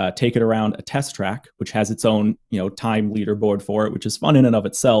 and take it around a test track, which has its own, you know, time leaderboard for it, which is fun in and of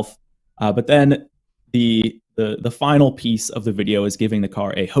itself. But then the final piece of the video is giving the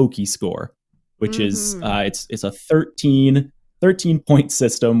car a Hoki score, which is it's a 13 point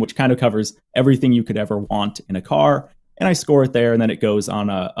system, which kind of covers everything you could ever want in a car. And I score it there, and then it goes on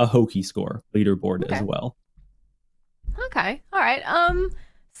a Hoki score leaderboard as well. Okay, all right.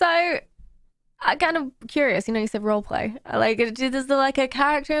 So I'm kind of curious. You know, you said role play. Like, is there like a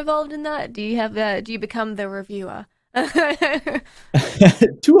character involved in that? Do you have do you become the reviewer? To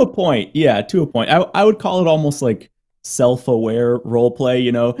a point, yeah, to a point. I would call it almost like self-aware role play.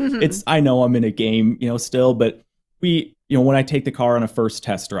 You know, I know I'm in a game, you know, still, but you know, when I take the car on a first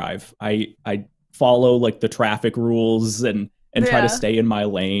test drive, I follow like the traffic rules and try to stay in my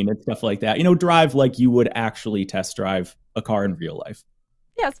lane and stuff like that. You know, drive like you would actually test drive a car in real life.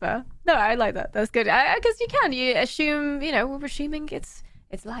 Yeah, that's fair. No, I like that. That's good. Because you assume, you know, we're assuming it's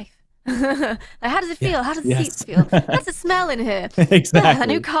life. Like, how does it feel? How does the Yes. seats feel? How does it smell in here? Exactly. A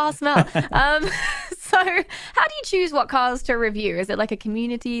new car smell. So how do you choose what cars to review? Is it like a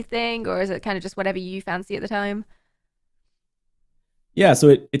community thing, or is it kind of just whatever you fancy at the time? Yeah,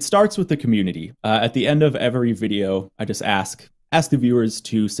 so it starts with the community. At the end of every video, I just ask the viewers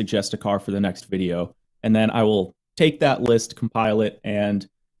to suggest a car for the next video, and then I will take that list, compile it, and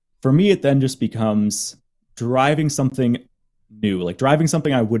for me, it then just becomes driving something new, like driving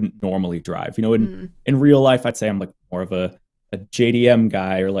something I wouldn't normally drive. You know, in real life, I'd say I'm like more of a JDM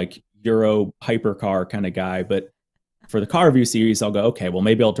guy or like Euro hypercar kind of guy, but for the car review series, I'll go, okay, well,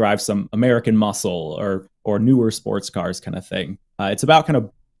 maybe I'll drive some American muscle or newer sports cars kind of thing. It's about kind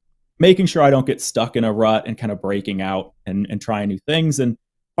of making sure I don't get stuck in a rut and kind of breaking out and trying new things. And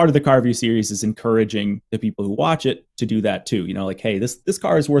part of the car review series is encouraging the people who watch it to do that too. You know, like, hey, this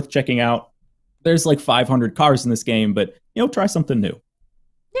car is worth checking out. There's like 500 cars in this game, but, you know, try something new.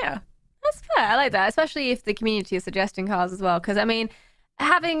 Yeah, that's fair. I like that, especially if the community is suggesting cars as well. Because, I mean,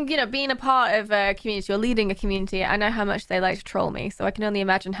 having, you know, being a part of a community or leading a community, I know how much they like to troll me. So I can only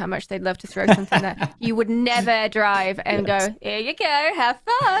imagine how much they'd love to throw something that you would never drive and go, here you go, have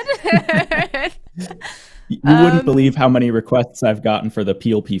fun. You wouldn't believe how many requests I've gotten for the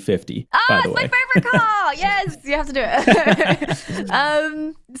Peel P50, by the way. It's my favorite car. Yes, you have to do it.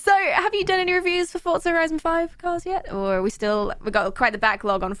 So have you done any reviews for Forza Horizon 5 cars yet? Or are we got quite the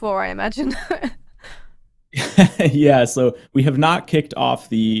backlog on 4, I imagine. Yeah, so we have not kicked off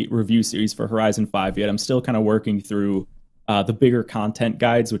the review series for Horizon 5 yet. I'm still kind of working through the bigger content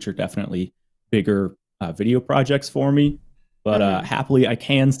guides, which are definitely bigger video projects for me. But happily, I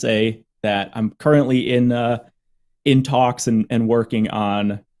can say that I'm currently in talks and working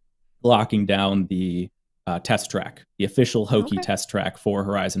on locking down the test track, the official Hoki test track for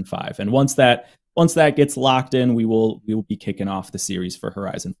Horizon 5. And once that gets locked in, we will be kicking off the series for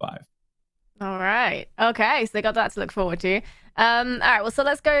Horizon 5. All right. Okay, so they got that to look forward to. All right, well, so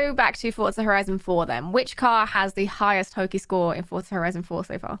let's go back to Forza Horizon 4 then. Which car has the highest Hoki score in Forza Horizon 4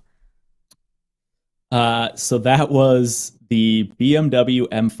 so far? So that was the BMW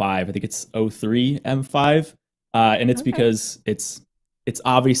M5. I think it's 03 M5. And it's because it's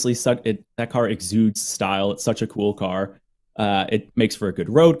obviously that car exudes style. It's such a cool car. It makes for a good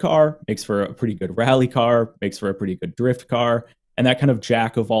road car, makes for a pretty good rally car, makes for a pretty good drift car. And that kind of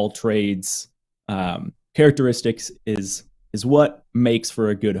jack of all trades characteristics is what makes for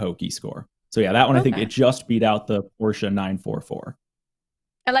a good Hoki score. So yeah, that one I think it just beat out the Porsche 944.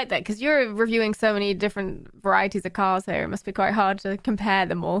 I like that because you're reviewing so many different varieties of cars here. It must be quite hard to compare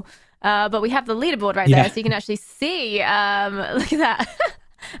them all. But we have the leaderboard right there, so you can actually see. Look at that.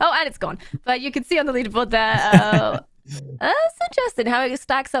 Oh, and it's gone. But you can see on the leaderboard there. That's interesting how it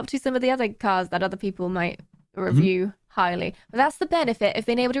stacks up to some of the other cars that other people might review highly. But that's the benefit of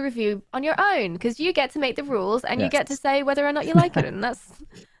being able to review on your own, because you get to make the rules and you get to say whether or not you like it, and that's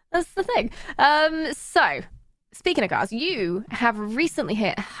the thing. So speaking of cars, you have recently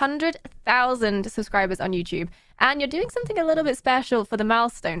hit 100,000 subscribers on YouTube, and you're doing something a little bit special for the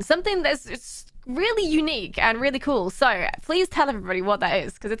milestone, something that's really unique and really cool. So please tell everybody what that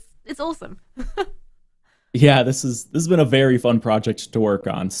is, because it's awesome. Yeah, this has been a very fun project to work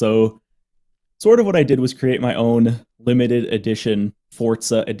on. So sort of what I did was create my own limited edition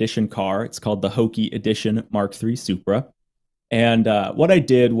Forza edition car. It's called the Hoki Edition Mark III Supra. And what I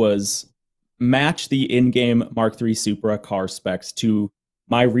did was match the in-game Mark III Supra car specs to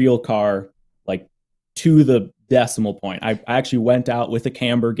my real car, like to the decimal point. I actually went out with a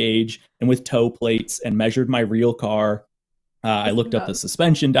camber gauge and with toe plates and measured my real car. I looked up the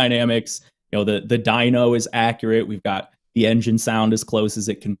suspension dynamics. You know, the dyno is accurate. We've got the engine sound as close as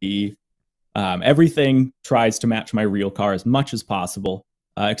it can be. Everything tries to match my real car as much as possible,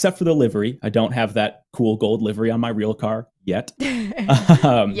 except for the livery. I don't have that cool gold livery on my real car yet.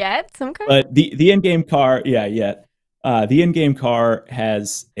 Yet? Okay. But the in-game car, yet. The in-game car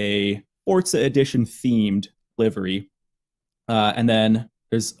has a Forza Edition themed livery. And then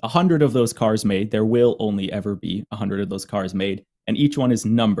there's 100 of those cars made. There will only ever be 100 of those cars made. And each one is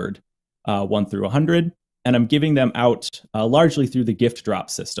numbered 1 through 100. And I'm giving them out largely through the gift drop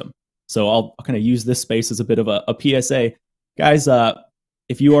system. So I'll kind of use this space as a bit of a PSA. Guys,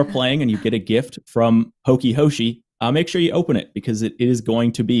 if you are playing and you get a gift from HokiHoshi, make sure you open it, because it is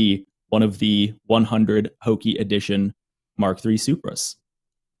going to be one of the 100 Hoki Edition Mark III Supras.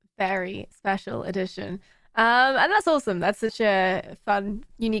 Very special edition. And that's awesome. That's such a fun,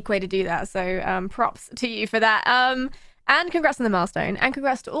 unique way to do that. So props to you for that. And congrats on the milestone, and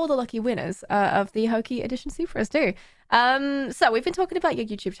congrats to all the lucky winners of the Hoki Edition Supras too. So we've been talking about your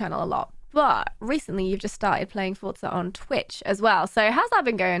YouTube channel a lot, but recently you've just started playing Forza on Twitch as well. So how's that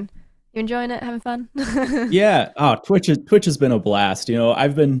been going? You enjoying it? Having fun? Yeah. Oh, Twitch has been a blast. You know,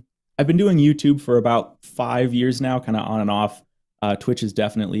 I've been doing YouTube for about 5 years now, kind of on and off. Twitch is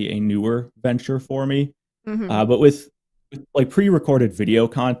definitely a newer venture for me. But with like pre-recorded video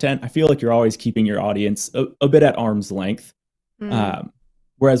content, I feel like you're always keeping your audience a bit at arm's length.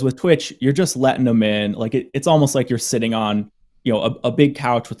 Whereas with Twitch, you're just letting them in. Like it's almost like you're sitting on, you know, a big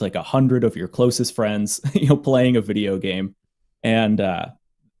couch with like 100 of your closest friends, you know, playing a video game. And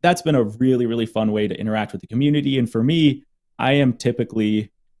that's been a really, really fun way to interact with the community. And for me, I am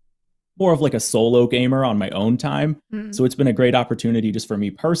typically more of like a solo gamer on my own time. So it's been a great opportunity just for me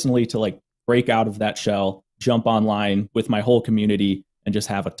personally to like break out of that shell, jump online with my whole community, and just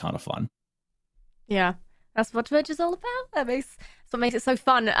have a ton of fun. Yeah, that's what Twitch is all about. That's what makes it so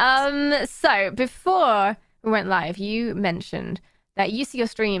fun. So before we went live, you mentioned that you see your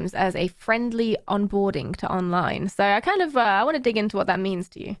streams as a friendly onboarding to online. So I kind of I want to dig into what that means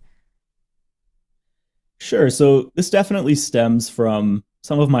to you. Sure. So this definitely stems from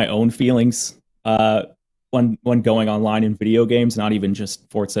some of my own feelings when going online in video games, not even just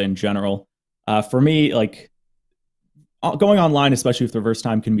Forza in general. For me, like going online, especially for the first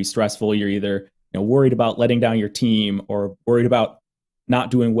time, can be stressful. You're either worried about letting down your team, or worried about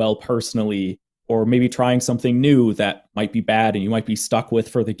not doing well personally, or maybe trying something new that might be bad and you might be stuck with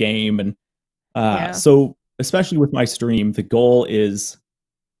for the game. And so especially with my stream, the goal is,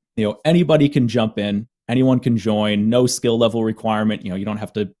 anybody can jump in, anyone can join, no skill level requirement. You don't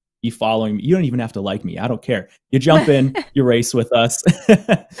have to be following me. You don't even have to like me. I don't care. You jump in, you race with us,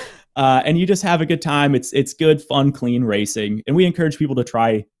 and you just have a good time. It's good, fun, clean racing. And we encourage people to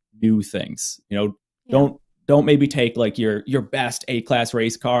try new things. Don't maybe take like your best A-class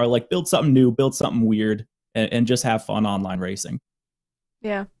race car, like build something new, build something weird, and just have fun online racing.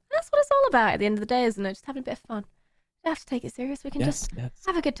 Yeah, that's what it's all about at the end of the day, isn't it? Just having a bit of fun. We don't have to take it serious. We can just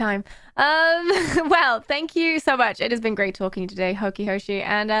have a good time. Well, thank you so much. It has been great talking to you today, HokiHoshi,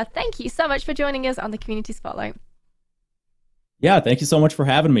 and thank you so much for joining us on the Community Spotlight. Yeah, thank you so much for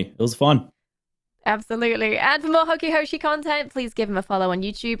having me. It was fun. Absolutely. And for more HokiHoshi content, please give him a follow on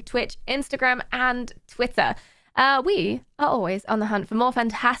YouTube, Twitch, Instagram, and Twitter. We are always on the hunt for more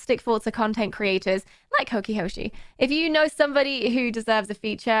fantastic Forza content creators like HokiHoshi. If you know somebody who deserves a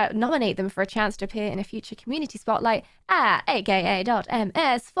feature, nominate them for a chance to appear in a future community spotlight at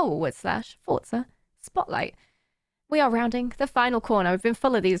aka.ms/Forza Spotlight. We are rounding the final corner. We've been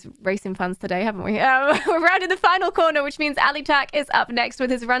full of these racing fans today, haven't we? We're rounding the final corner, which means Ali Tak is up next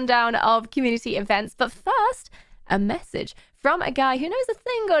with his rundown of community events. But first, a message from a guy who knows a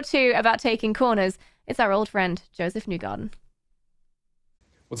thing or two about taking corners. It's our old friend, Joseph Newgarden.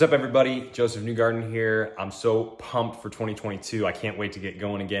 What's up, everybody? Joseph Newgarden here. I'm so pumped for 2022. I can't wait to get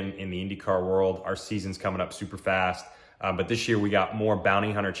going again in the IndyCar world. Our season's coming up super fast. But this year we got more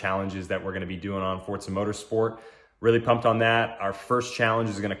bounty hunter challenges that we're going to be doing on Forza Motorsport. Really pumped on that. Our first challenge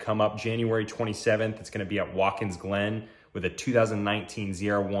is going to come up January 27th. It's going to be at Watkins Glen with a 2019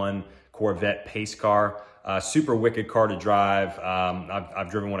 ZR1 Corvette pace car. Super wicked car to drive.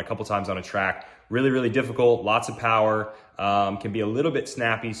 I've driven one a couple times on a track. Really, really difficult, lots of power, can be a little bit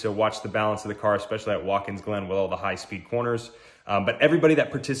snappy, so watch the balance of the car, especially at Watkins Glen with all the high-speed corners. But everybody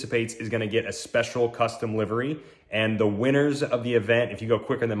that participates is going to get a special custom livery, and the winners of the event, if you go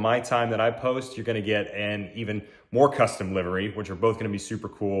quicker than my time that I post, you're going to get an even more custom livery, which are both going to be super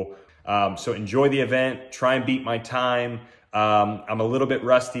cool. So enjoy the event, try and beat my time. I'm a little bit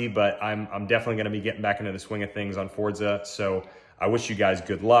rusty, but I'm definitely going to be getting back into the swing of things on Forza, so I wish you guys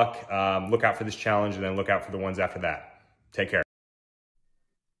good luck. Look out for this challenge, and then look out for the ones after that. Take care.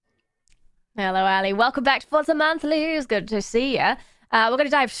 Hello, Ali. Welcome back to Forza Monthly. It's good to see you. We're going to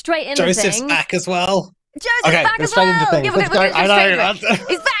dive straight into things. Joseph's back as well. Joseph's back as well. Yeah, I know.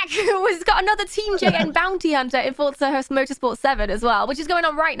 He's back. He's got another Team JN Bounty Hunter in Forza Motorsport 7 as well, which is going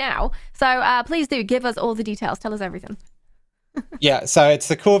on right now. So please do give us all the details. Tell us everything. Yeah, so it's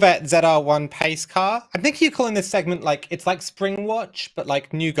the Corvette ZR1 pace car. I think you're calling this segment it's like Spring Watch, but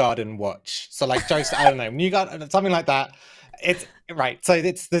like Newgarden Watch. So like Joseph, I don't know, Newgarden, something like that. It's right. So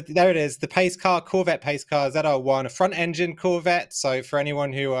there it is, the pace car, Corvette pace car ZR1, a front engine Corvette. So for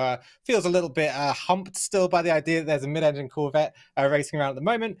anyone who feels a little bit humped still by the idea that there's a mid-engine Corvette racing around at the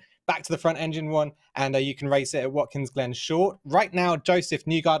moment, back to the front engine one, and you can race it at Watkins Glen Short. Right now, Joseph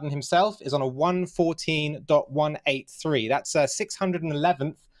Newgarden himself is on a 114.183. That's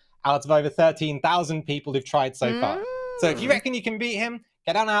 611th out of over 13,000 people who've tried so far. So if you reckon you can beat him,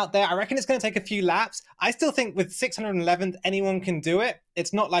 get on out there. I reckon it's going to take a few laps. I still think with 611th, anyone can do it.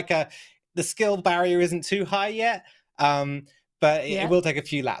 It's not like the skill barrier isn't too high yet, but it will take a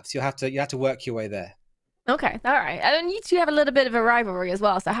few laps. You have to work your way there. Okay, all right. And you two have a little bit of a rivalry as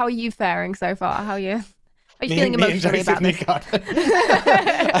well. So how are you faring so far? How are you feeling emotionally about this?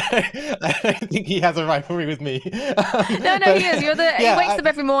 I don't think he has a rivalry with me. No, he is. He wakes up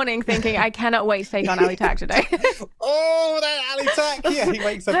every morning thinking, I cannot wait to take on Ali Tak today. Oh, that Ali Tak! Yeah, he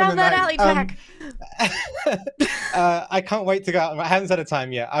wakes up in the that night. Ali Tak. I can't wait to go out. I haven't set a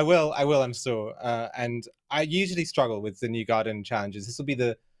time yet. I will, I'm sure. And I usually struggle with the New Garden challenges. This will be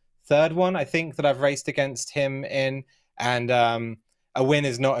the third one, I think, that I've raced against him in. And a win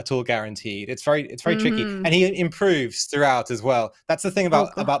is not at all guaranteed. It's very tricky, and he improves throughout as well. That's the thing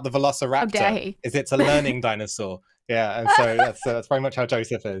about the Velociraptor, is it's a learning dinosaur. Yeah, and so that's very much how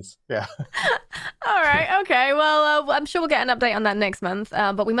Joseph is. Yeah. All right. Okay. Well, I'm sure we'll get an update on that next month.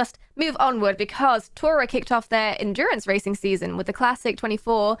 But we must move onward because Toro kicked off their endurance racing season with the Classic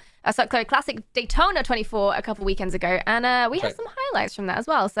Daytona 24 a couple weekends ago, and we have some highlights from that as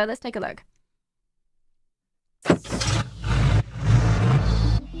well. So let's take a look.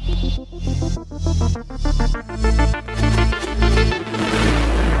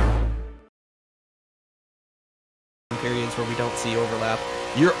 Periods where we don't see overlap,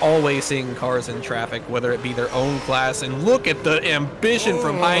 you're always seeing cars in traffic, whether it be their own class, and look at the ambition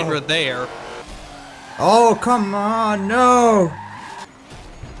from Hydra there. Oh, come on, no!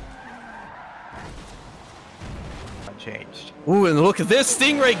 Unchanged. Ooh, and look at this,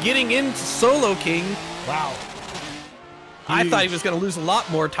 Stingray getting into Solo King. Wow. I thought he was going to lose a lot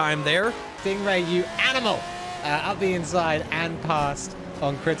more time there. Stingray, you animal! Up the inside and past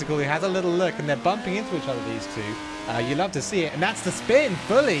on Critical, who has a little look, and they're bumping into each other, these two. You love to see it, and that's the spin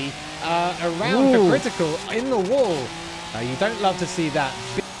fully around for Critical in the wall. You don't love to see that.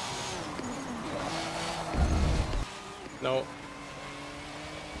 No.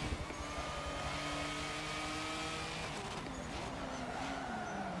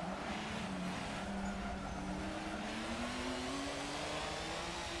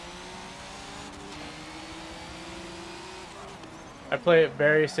 I play it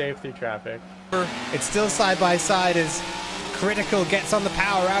very safe through traffic. It's still side by side as Critical gets on the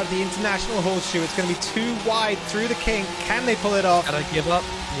power out of the international horseshoe. It's going to be too wide through the kink. Can they pull it off? Gotta give up.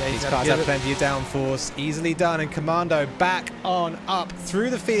 Yeah, these cars have plenty of downforce. Easily done. And Commando back on up through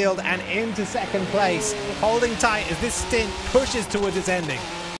the field and into second place. Holding tight as this stint pushes towards its ending.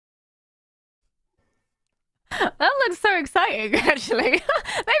 That looks so exciting, actually.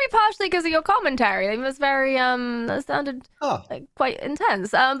 Maybe partially because of your commentary. It was very, that sounded quite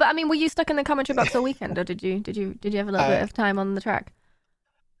intense. But I mean, were you stuck in the commentary box all weekend, or did you have a little bit of time on the track?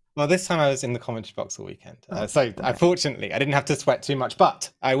 Well, this time I was in the commentary box all weekend. Fortunately, I didn't have to sweat too much. But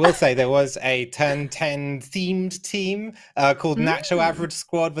I will say there was a Turn 10 themed team called Nacho Average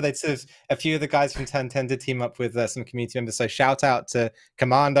Squad, where a few of the guys from Turn 10 did team up with some community members. So shout out to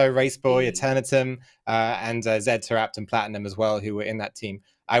Commando, Raceboy, Eternitum, and Zed Terapt and Platinum as well, who were in that team.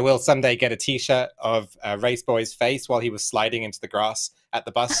 I will someday get a T-shirt of Raceboy's face while he was sliding into the grass at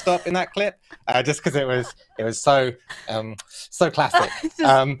the bus stop in that clip, just because it was so classic.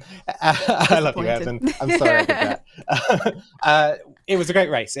 I love you, Evan. I'm sorry I did that. It was a great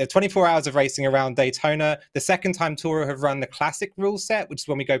race. 24 hours of racing around Daytona. The second time Toro have run the classic rule set, which is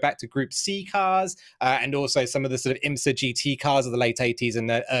when we go back to Group C cars, and also some of the sort of IMSA GT cars of the late 80s and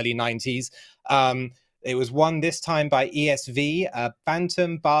the early 90s. It was won this time by ESV,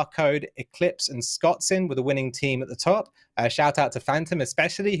 Phantom, Barcode, Eclipse, and Scottson were the winning team at the top. Shout out to Phantom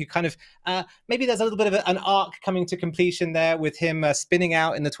especially, who kind of, maybe there's a little bit of an arc coming to completion there with him spinning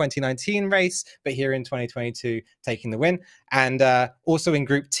out in the 2019 race, but here in 2022 taking the win. And also in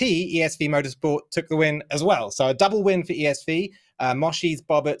Group T, ESV Motorsport took the win as well. So a double win for ESV. Moshies,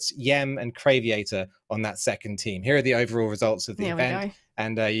 Bobberts, Yem, and Craviator on that second team. Here are the overall results of the event.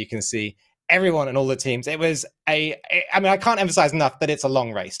 And you can see everyone and all the teams. It was I mean, I can't emphasize enough that it's a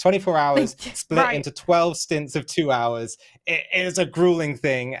long race. 24 hours split into 12 stints of 2 hours. It is a grueling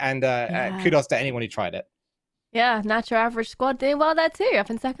thing, and kudos to anyone who tried it. Yeah, Nacho Average Squad doing well there too, up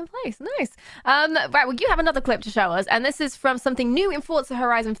in second place. Nice. Right, well, you have another clip to show us, and this is from something new in Forza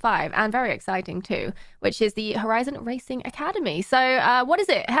Horizon 5, and very exciting too, which is the Horizon Racing Academy. So what is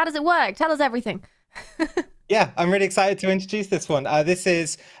it? How does it work? Tell us everything. Yeah, I'm really excited to introduce this one. This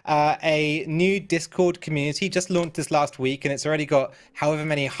is a new Discord community, just launched this last week, and it's already got however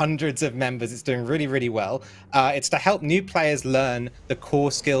many hundreds of members. It's doing really, really well. It's to help new players learn the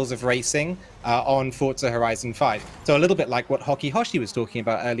core skills of racing on Forza Horizon 5. So a little bit like what HokiHoshi was talking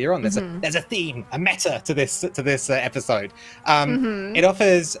about earlier on. There's a theme, a meta to this episode. It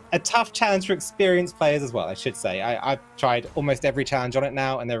offers a tough challenge for experienced players as well, I should say. I've tried almost every challenge on it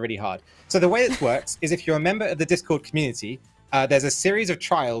now, and they're really hard. So the way this works is if you're a member of the Discord community, there's a series of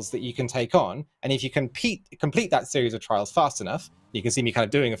trials that you can take on, and if you complete that series of trials fast enough, you can see me kind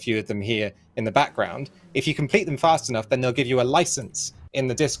of doing a few of them here in the background. If you complete them fast enough, then they'll give you a license in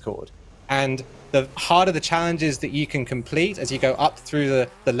the Discord. And the harder the challenges that you can complete as you go up through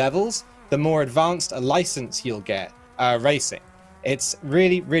the levels, the more advanced a license you'll get racing. It's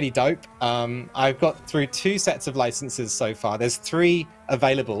really, really dope. I've got through 2 sets of licenses so far. There's 3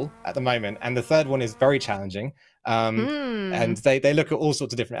 available at the moment, and the third one is very challenging. And they look at all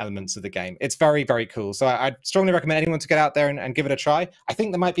sorts of different elements of the game. It's very, very cool. So I'd strongly recommend anyone to get out there and give it a try. I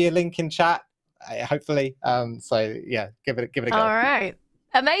think there might be a link in chat, hopefully. So yeah, give it a go. All right.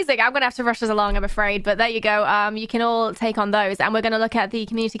 Amazing. I'm going to have to rush us along, I'm afraid. But there you go. You can all take on those. And we're going to look at the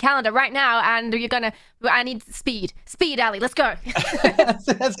community calendar right now. And you're going to... I need speed. Speed, Ali. Let's go.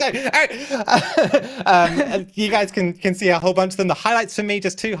 Let's go. All right. You guys can see a whole bunch of them. The highlights for me,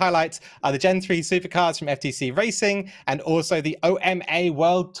 just 2 highlights, are the Gen 3 supercars from FTC Racing and also the OMA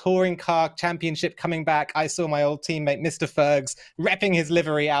World Touring Car Championship coming back. I saw my old teammate, Mr. Fergs, repping his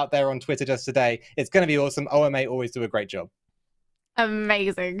livery out there on Twitter just today. It's going to be awesome. OMA always do a great job.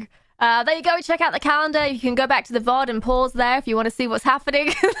 Amazing. There you go. Check out the calendar. You can go back to the VOD and pause there if you want to see what's happening.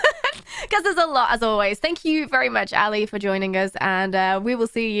 Because there's a lot, as always. Thank you very much, Ali, for joining us. And we will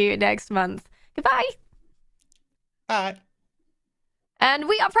see you next month. Goodbye. Bye. And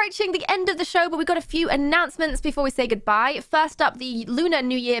we are approaching the end of the show, but we've got a few announcements before we say goodbye. First up, the Lunar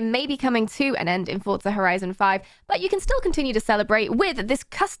New Year may be coming to an end in Forza Horizon 5, but you can still continue to celebrate with this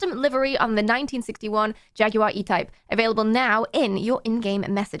custom livery on the 1961 Jaguar E-Type, available now in your in-game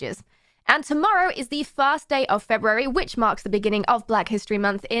messages. And tomorrow is the first day of February, which marks the beginning of Black History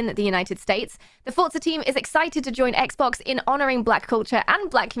Month in the United States. The Forza team is excited to join Xbox in honoring Black culture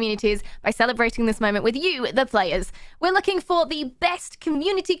and Black communities by celebrating this moment with you, the players. We're looking for the best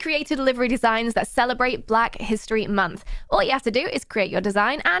community-created livery designs that celebrate Black History Month. All you have to do is create your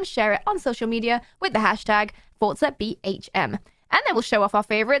design and share it on social media with the hashtag ForzaBHM. And then we'll show off our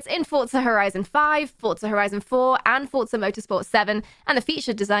favorites in Forza Horizon 5, Forza Horizon 4, and Forza Motorsport 7, and the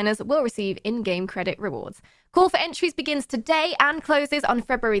featured designers will receive in-game credit rewards. Call for entries begins today and closes on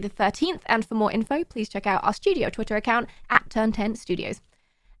February the 13th, and for more info, please check out our studio Twitter account at Turn10 Studios.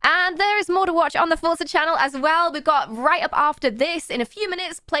 And there is more to watch on the Forza channel as well. We've got right up after this, in a few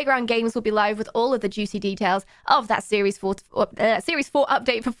minutes, Playground Games will be live with all of the juicy details of that Series 4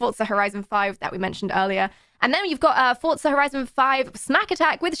 update for Forza Horizon 5 that we mentioned earlier. And then you've got Forza Horizon 5 Smack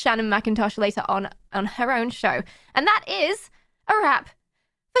Attack with Shannon McIntosh later on her own show. And that is a wrap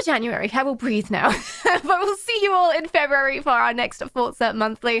for January. I will breathe now. But we'll see you all in February for our next Forza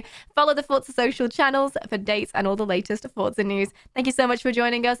Monthly. Follow the Forza social channels for dates and all the latest Forza news. Thank you so much for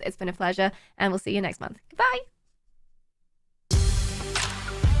joining us. It's been a pleasure. And we'll see you next month. Goodbye.